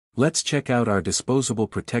Let's check out our disposable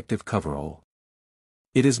protective coverall.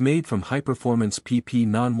 It is made from high-performance PP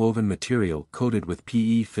nonwoven material coated with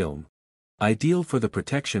PE film. Ideal for the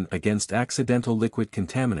protection against accidental liquid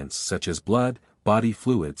contaminants such as blood, body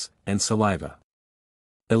fluids, and saliva.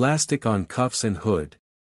 Elastic on cuffs and hood.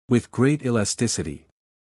 With great elasticity.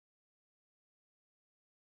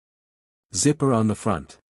 Zipper on the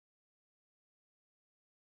front.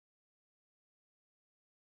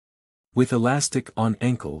 With elastic on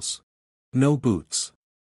ankles. No boots.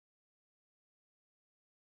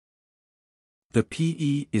 The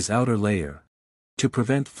PE is outer layer, to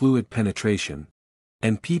prevent fluid penetration,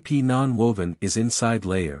 and PP non-woven is inside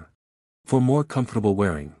layer, for more comfortable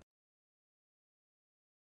wearing.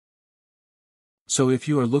 So if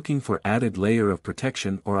you are looking for added layer of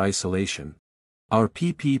protection or isolation, our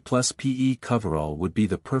PP plus PE coverall would be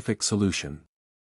the perfect solution.